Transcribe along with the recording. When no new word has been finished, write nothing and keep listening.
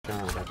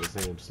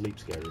the same sleep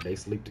schedule. They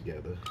sleep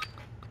together.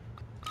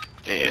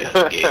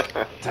 Yeah,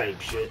 yeah. Type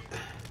shit.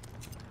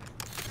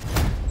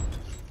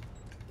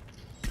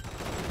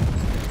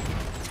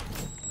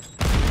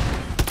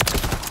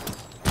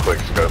 Quick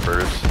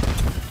scopers.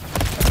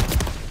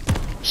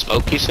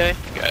 Smoke, you say?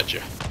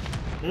 Gotcha.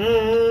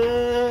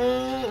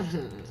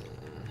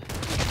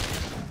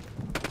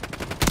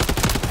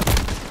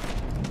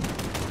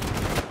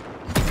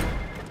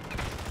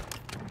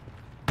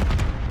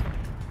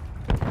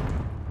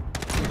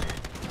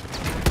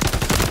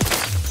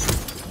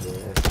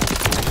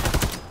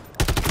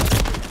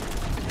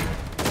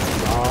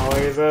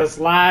 Always a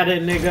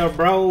sliding nigga,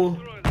 bro.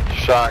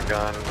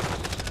 Shotgun.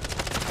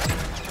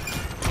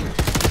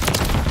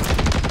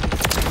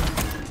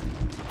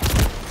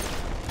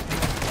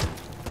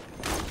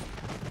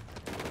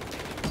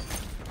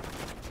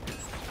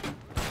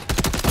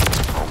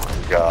 Oh my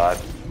god.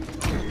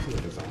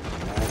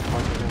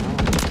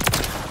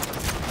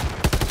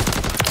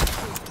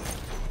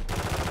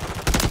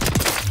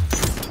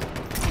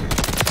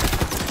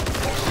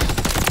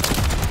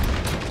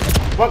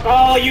 Fuck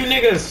all you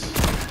niggas!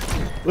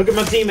 Look at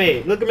my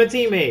teammate. Look at my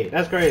teammate.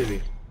 That's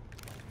crazy.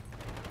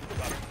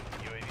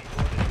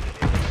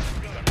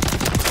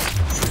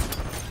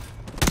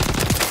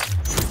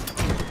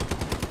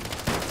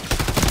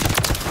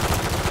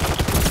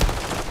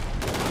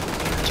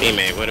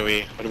 Teammate, what are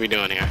we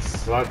doing here?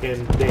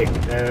 Sucking dick.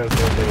 That's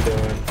what they're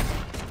doing.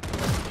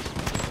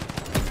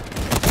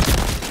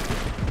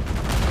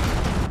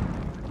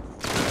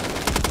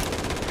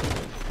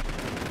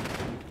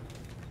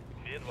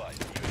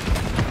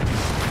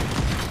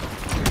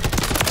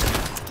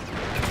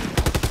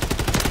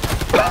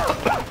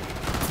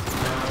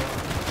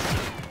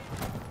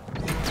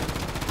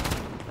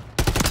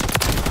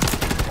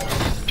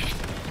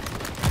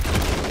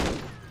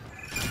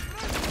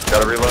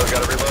 Gotta reload,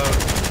 gotta reload.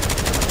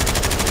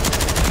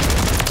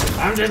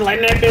 I'm just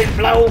letting that bitch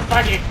blow.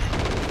 Fuck it.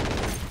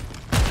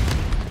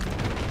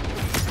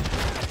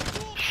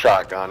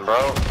 Shotgun,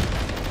 bro.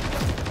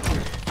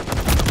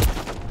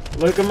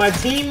 Look at my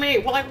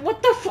teammate. Like,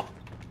 what the fuck?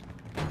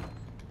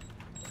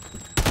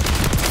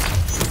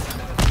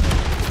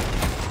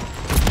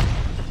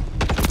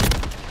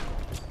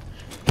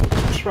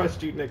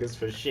 Trust you niggas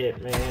for shit,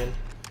 man.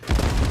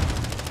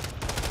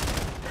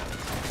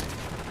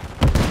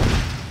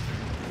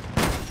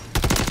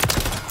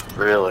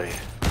 Really?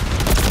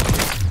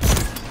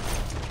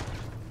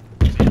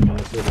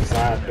 Went through the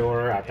side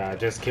door after I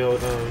just killed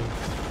them.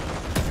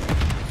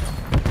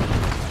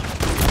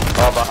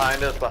 Oh,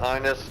 behind us,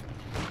 behind us.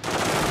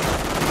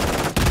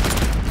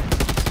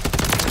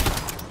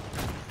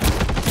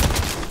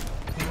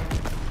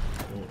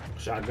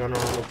 Shotgunner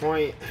on the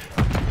point.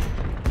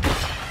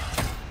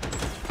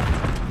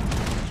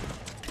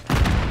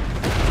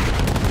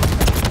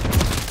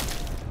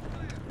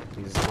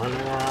 He's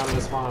running around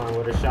the spawn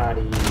with a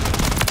shotty.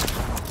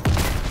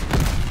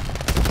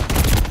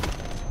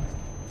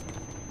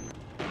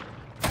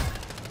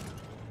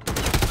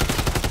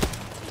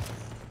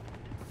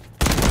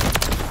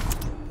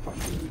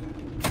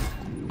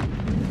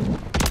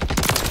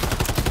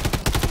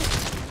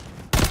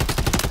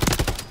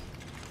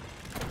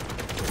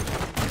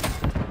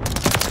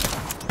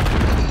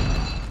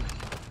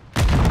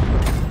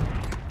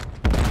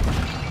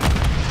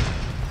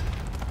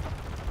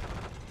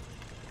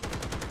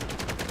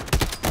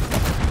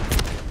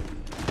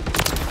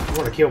 You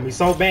wanna kill me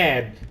so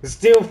bad.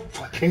 Still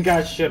fucking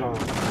got shit on.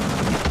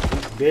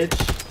 Bitch.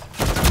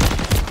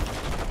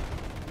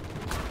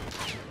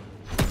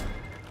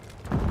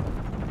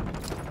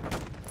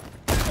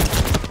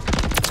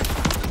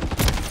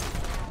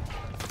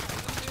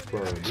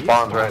 Bro,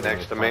 Spawn's right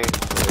next to me.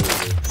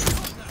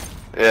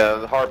 Yeah,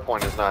 the hard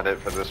point is not it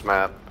for this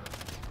map.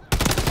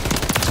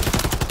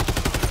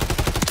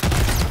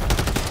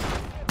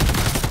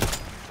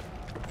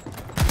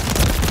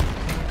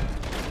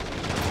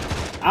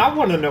 I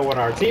want to know what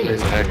our team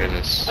is. My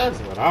goodness. That's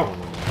what I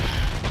want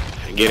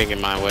to know. Getting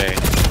in my way.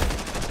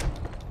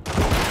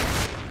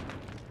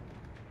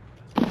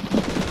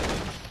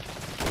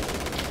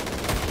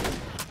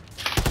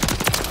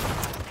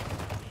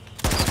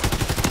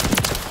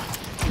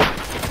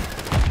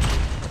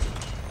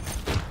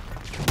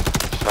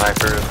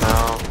 Snipers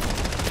now.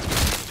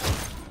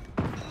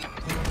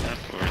 Of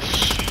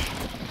course.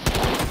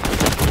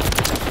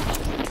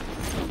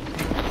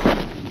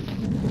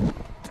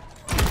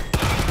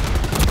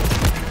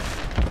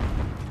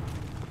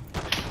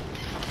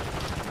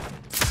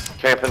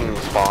 Camping in the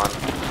spawn.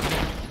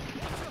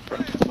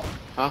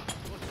 Huh?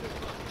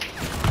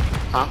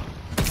 Huh?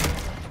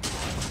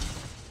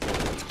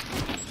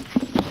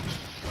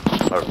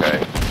 Okay.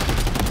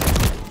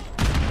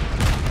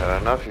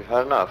 Had enough? You've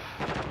had enough.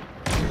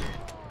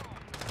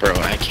 Bro,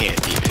 I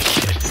can't even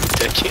get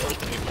to kill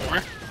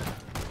anymore.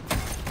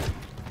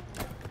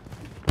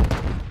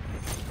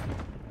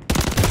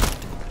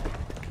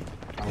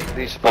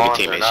 These Look at spawns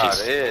are teammate, not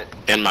she's it.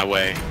 in my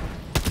way.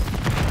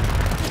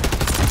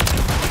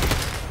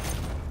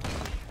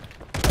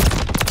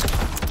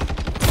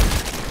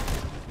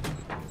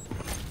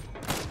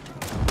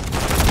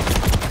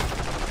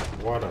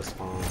 What a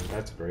spawn.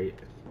 That's great.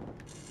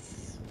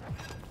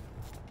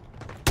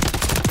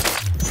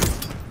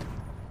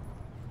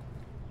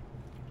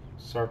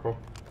 Circle.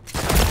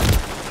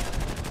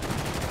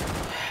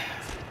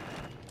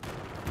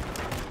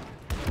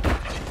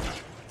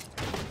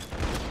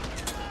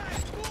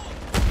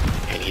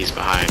 And he's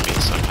behind me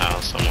somehow,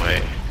 some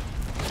way.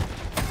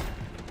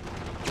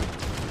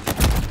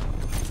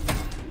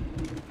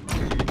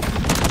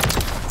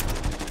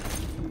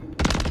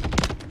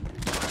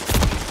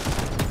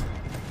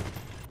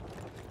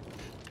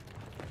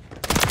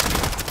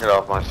 Get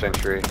off my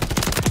sentry.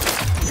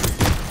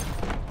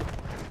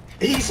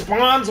 He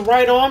spawns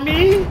right on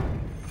me?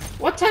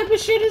 What type of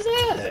shit is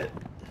that?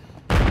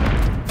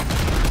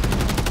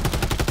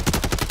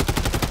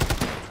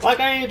 Like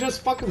I ain't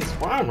just fucking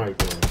spawn right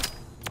there.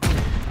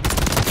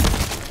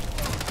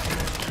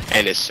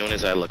 And as soon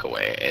as I look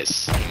away,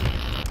 it's...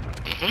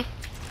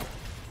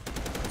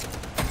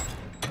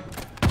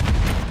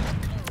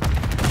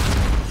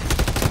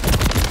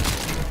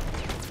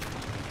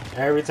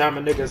 Every time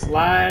a nigga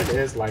slide,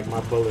 it's like my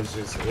bullets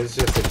it's just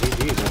a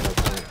GG's at that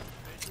point.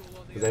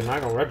 Cause they're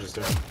not gonna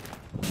register.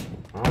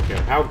 I don't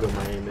care how good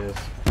my aim is.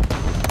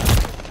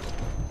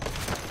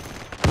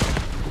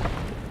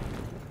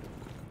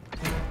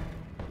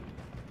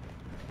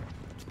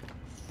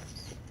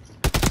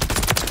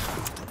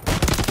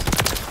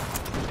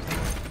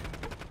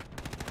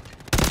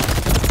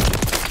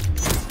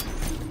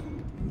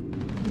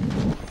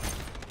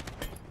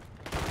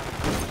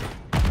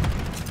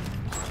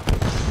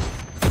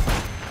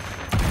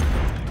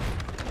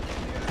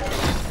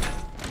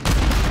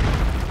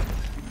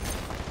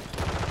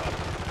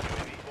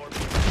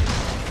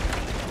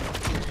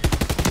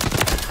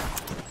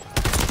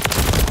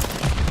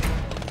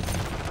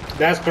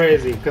 That's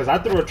crazy, because I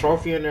threw a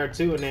trophy in there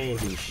too and they ain't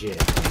do shit.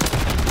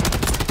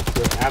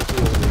 Just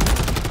absolutely.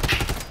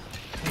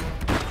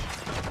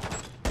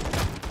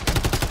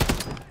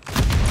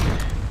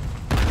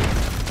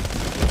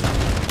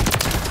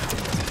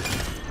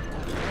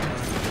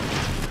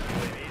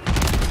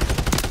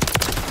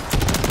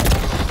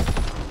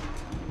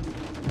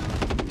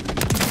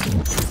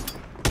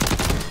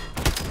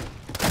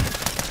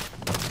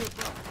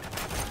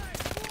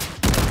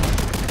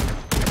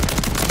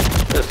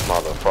 This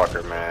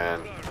motherfucker,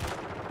 man.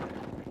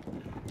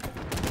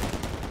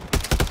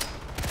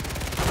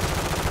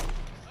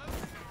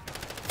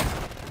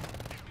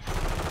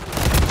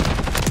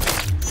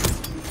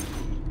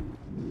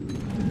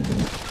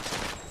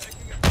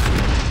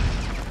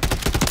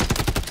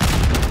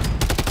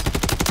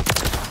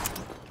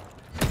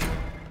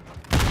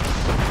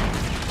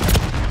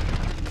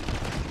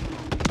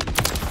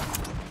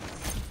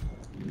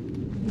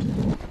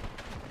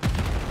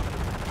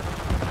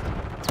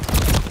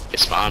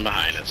 Spawn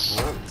behind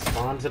us.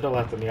 Spawn to the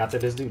left of me after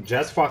this dude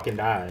just fucking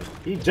died.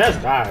 He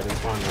just died and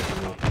spawned next to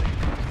me.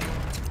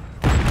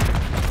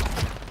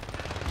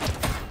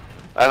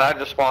 And I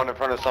just spawned in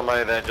front of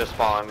somebody that just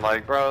spawned.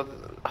 Like, bro,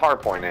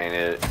 hardpoint ain't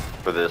it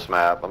for this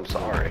map. I'm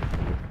sorry.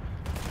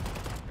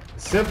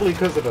 Simply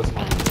because of the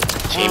spawn.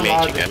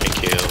 Teammate, you got me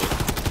killed.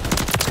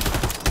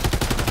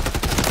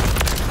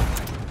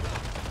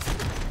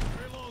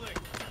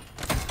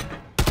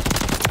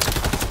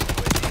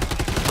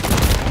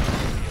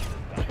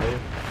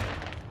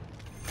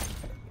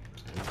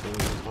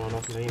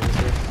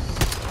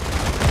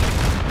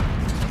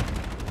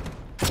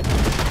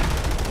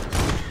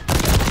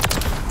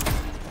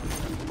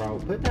 Bro,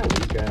 put that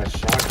weak ass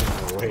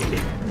shotgun away,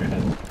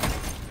 man.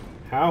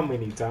 How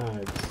many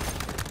times?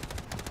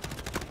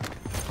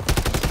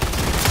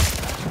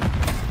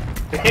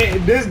 Hey,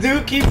 this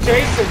dude keep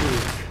chasing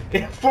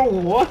me. For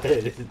what?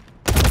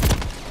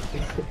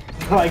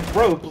 Like,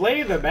 bro,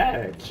 play the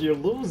match. You're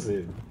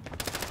losing.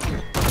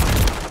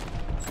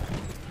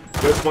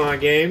 Good spawn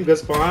game, good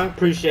spawn.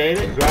 Appreciate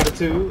it.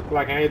 Gratitude.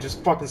 Like I ain't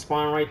just fucking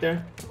spawn right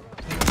there.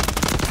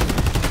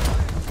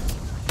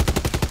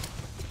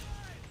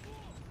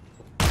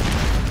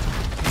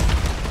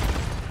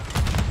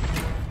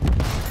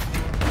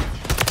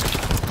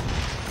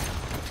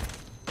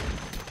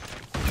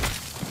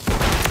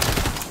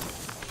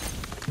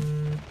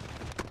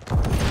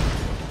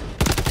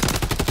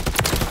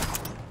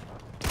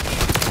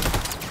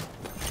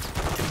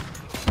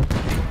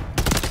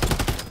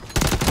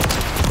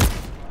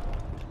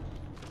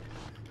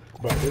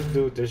 But this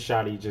dude, this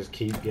shot, he just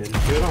keep getting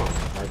shit on.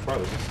 Like, bro,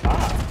 just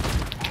stop.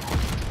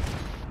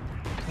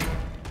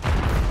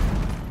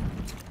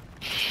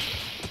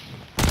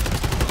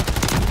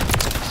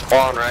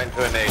 Spawn right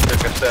into a nade,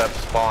 took a step,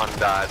 spawn,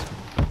 died.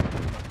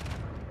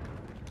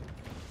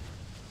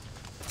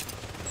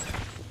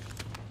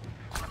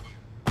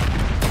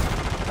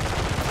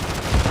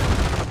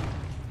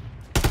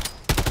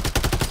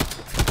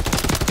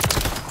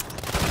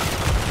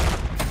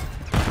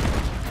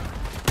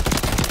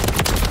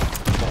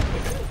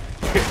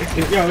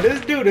 Yo,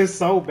 this dude is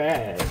so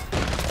bad.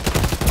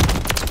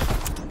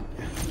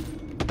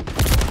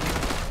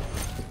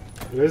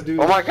 This dude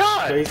Oh my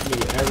God! chased me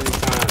every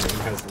time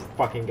and has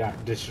fucking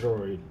got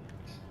destroyed.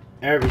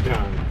 Every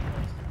time.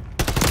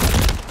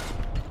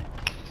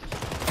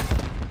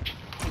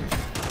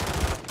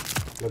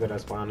 Look at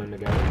us spawning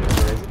together. Go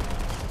crazy.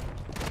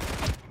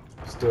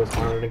 Still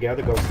spawning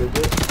together. Go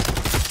stupid.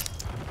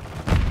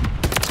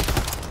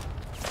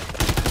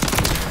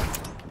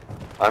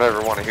 I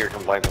never want to hear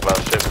complaints about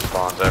shipping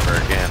spawns ever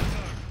again.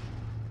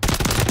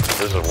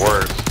 This is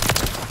worse.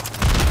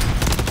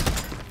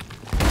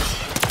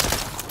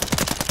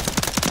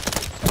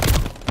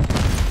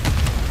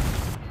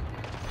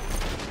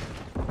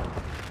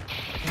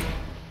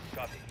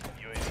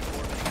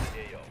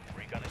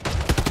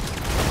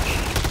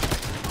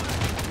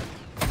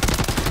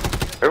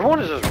 Everyone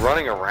is just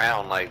running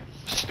around like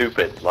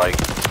stupid. Like,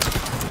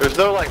 there's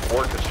no like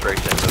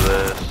orchestration to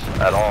this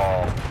at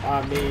all.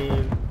 I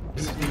mean,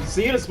 you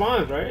see the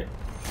spawns, right?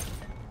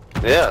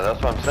 Yeah,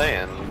 that's what I'm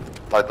saying.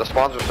 Like, the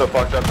spawns are so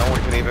fucked up, no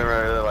one can even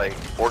really like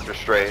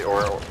orchestrate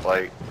or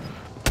like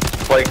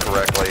play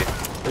correctly.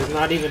 It's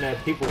not even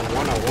that people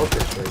want to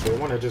orchestrate. They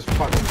want to just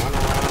fucking run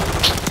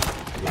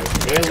around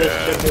like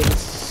airlift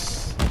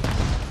shipments.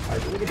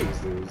 Like, look at these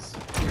dudes.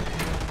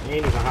 They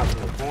ain't even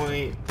hopping the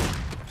point.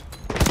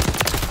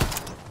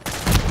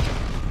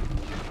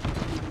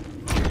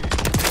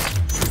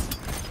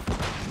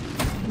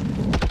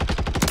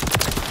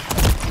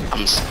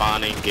 I'm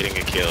spawning, getting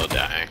a kill,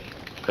 dying.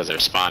 Because they're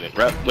spawning.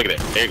 Look at it.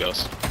 There he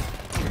goes.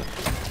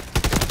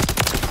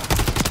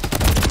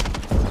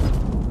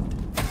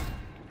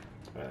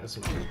 That's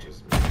some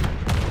creatures.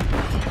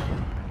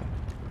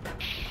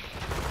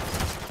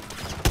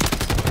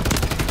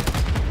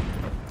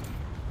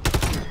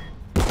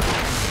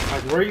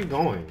 Like, where are you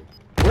going?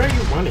 Where are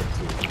you running to?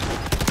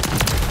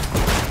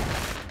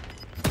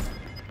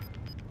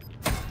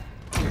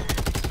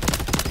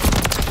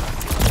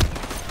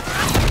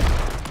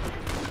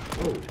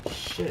 Oh,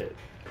 shit.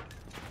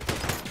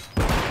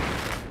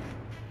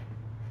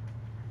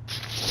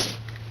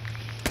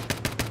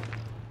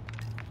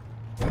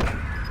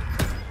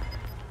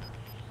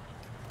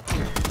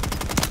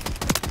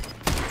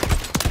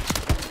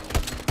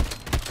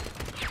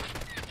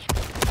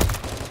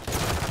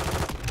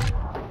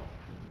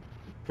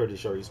 Pretty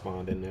sure he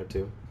spawned in there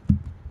too. You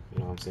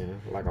know what I'm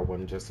saying? Like I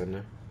wasn't just in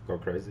there. Go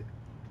crazy.